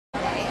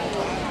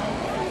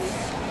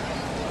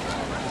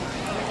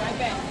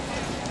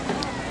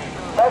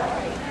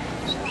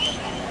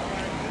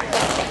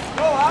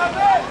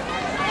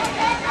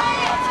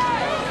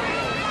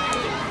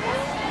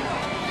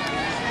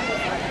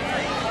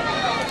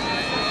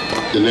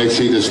The next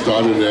heat is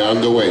started and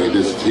underway.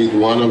 This is heat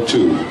 1 of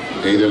 2,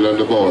 8 and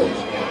under boys.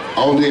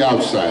 On the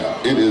outside,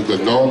 it is the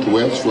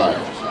Northwest Flyers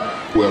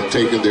who have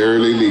taken the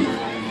early lead.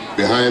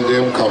 Behind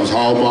them comes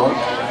Hallmark,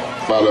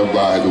 followed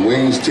by the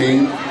Wings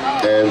team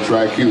and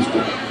Track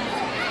Houston.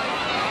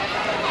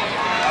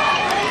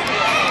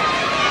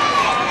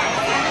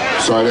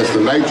 Sorry, that's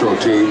the Nitro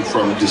team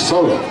from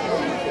DeSoto.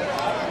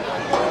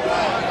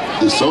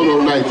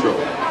 DeSoto Nitro.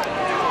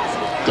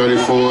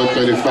 34,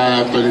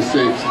 35,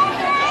 36.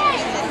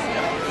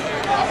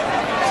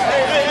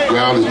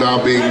 Ground is now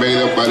being made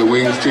up by the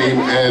Wings team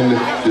and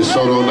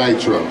DeSoto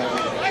Nitro.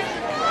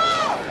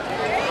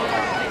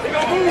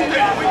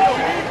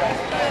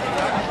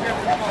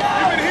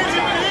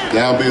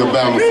 That'll be a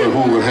battle for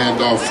who will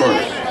hand off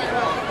first.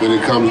 When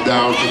it comes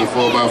down to the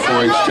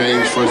 4x4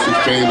 exchange, first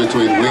exchange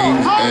between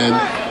Wings and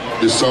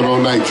DeSoto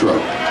Nitro.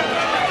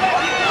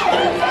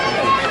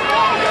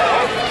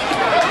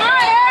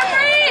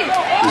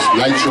 It's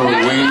Nitro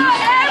and Wings.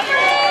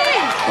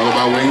 Followed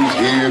by Wings.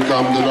 Here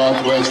come the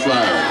Northwest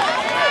Flyers.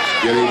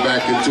 Getting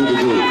back into the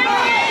groove.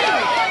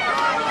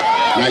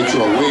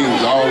 Nitro,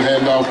 Wings, all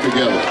hand off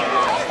together.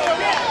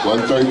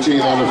 113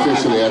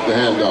 unofficially at the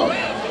handoff.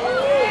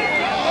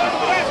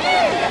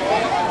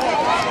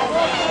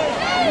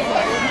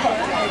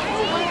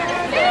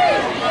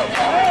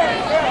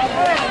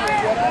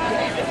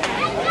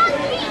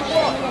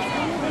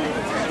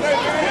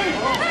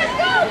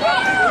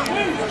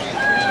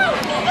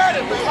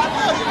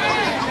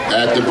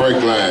 At the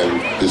break line,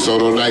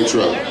 DeSoto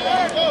Nitro.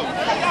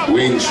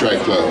 Wings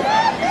Strike Club.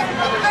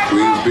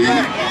 Wings B,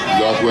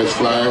 Northwest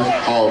Flyers,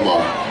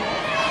 Hallmark.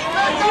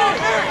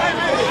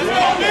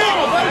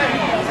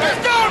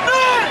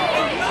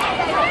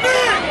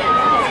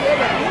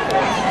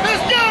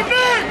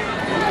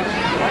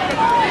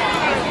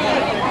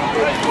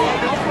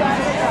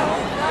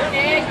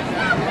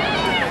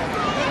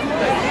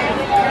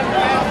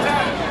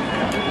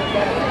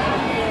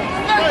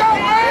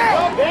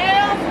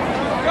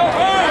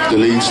 The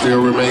lead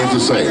still remains the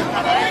same.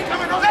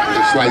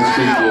 The slight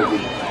streak will be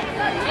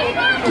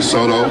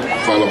DeSoto,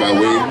 followed by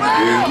Wings,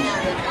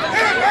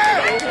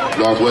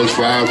 Northwest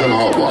Flyers, and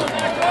Hallmark.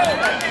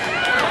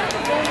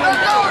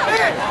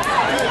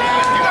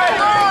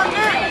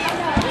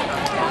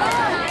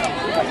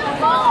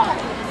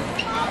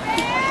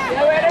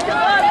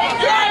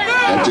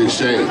 At the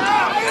exchange.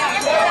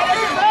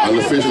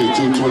 Unofficially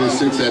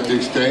 226 at the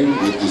exchange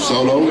with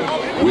DeSoto,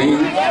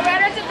 Wings,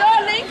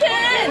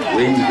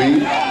 Wings B,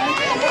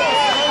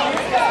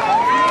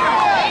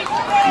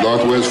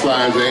 Northwest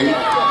Flyers A,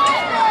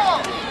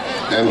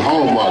 and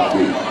Hallmark B.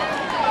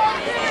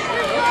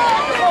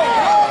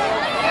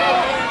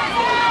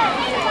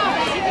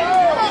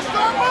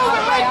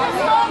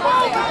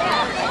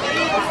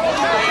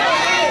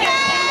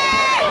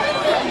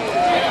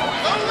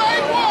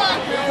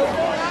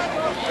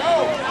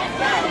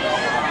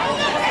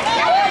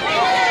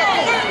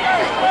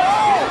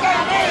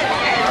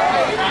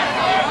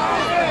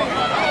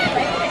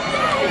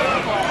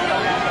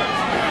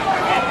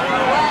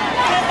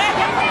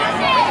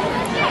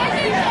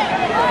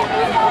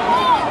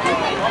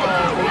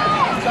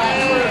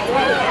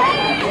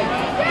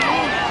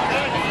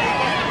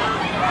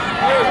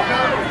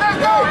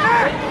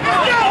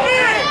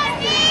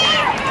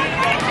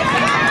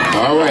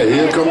 All right,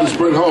 here comes the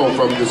sprint home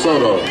from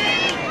DeSoto.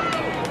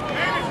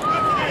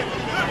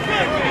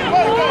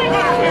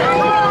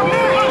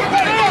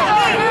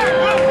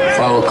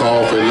 Final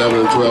call for 11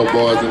 and 12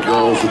 boys and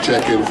girls to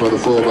check in for the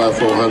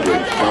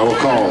 4x400. Final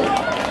call,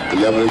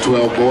 11 and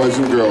 12 boys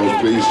and girls,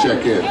 please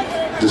check in.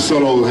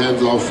 DeSoto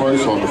hands off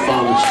first on the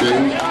final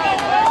exchange.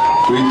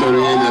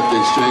 338 at the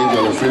exchange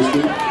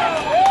unofficially.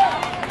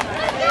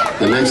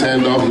 The next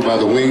handoff is by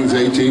the Wings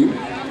A team,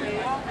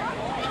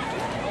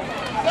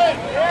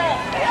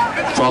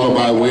 followed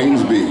by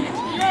Wings B.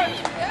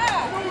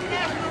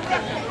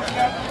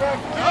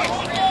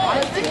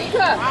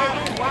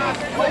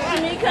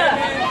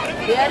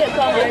 Yeah, they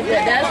come right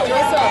there. That's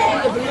Joseph in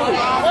the blue.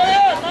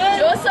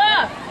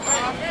 Joseph!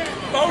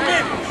 4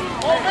 minutes.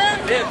 4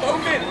 minutes? Yeah, 4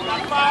 minutes.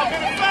 5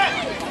 minutes back.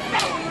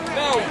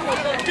 No,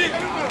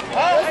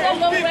 Joseph,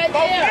 go right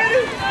there.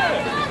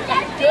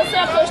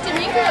 Joseph, push to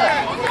Mika.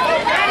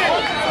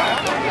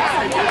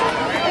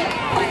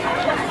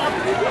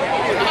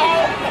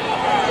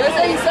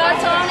 Joseph, you saw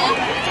Tony?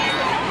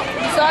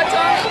 You saw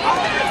Tony?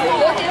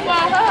 Looking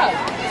for her.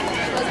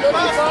 Was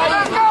looking for you.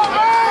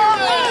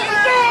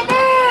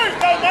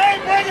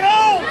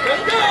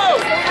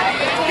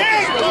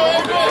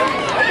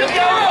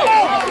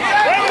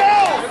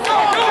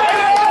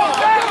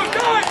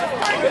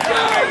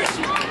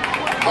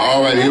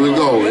 All right, here we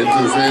go.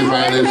 Into the finish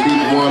line is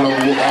heat 1 of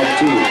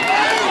 2.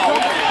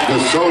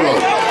 DeSoto,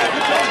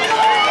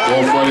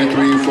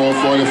 443,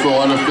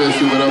 444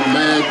 unofficial with a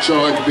mad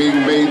charge being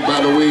made by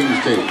the Wings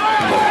team.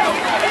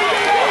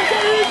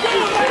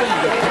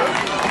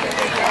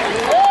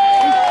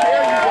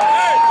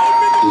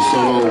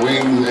 DeSoto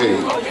Wings A.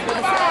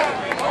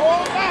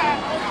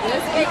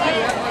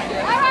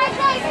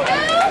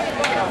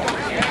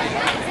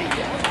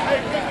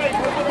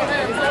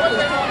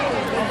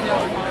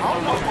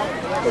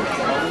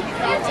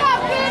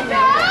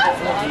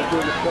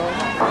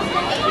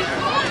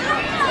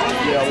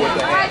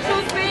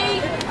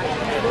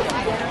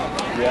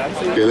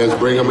 Okay, let's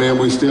bring them in.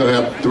 We still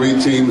have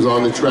 3 teams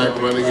on the track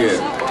running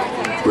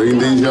in. Bring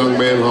these young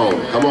men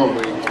home. Come on,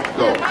 man.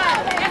 Go.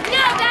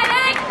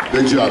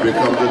 Good job. Here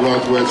come the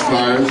Northwest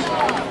Flyers.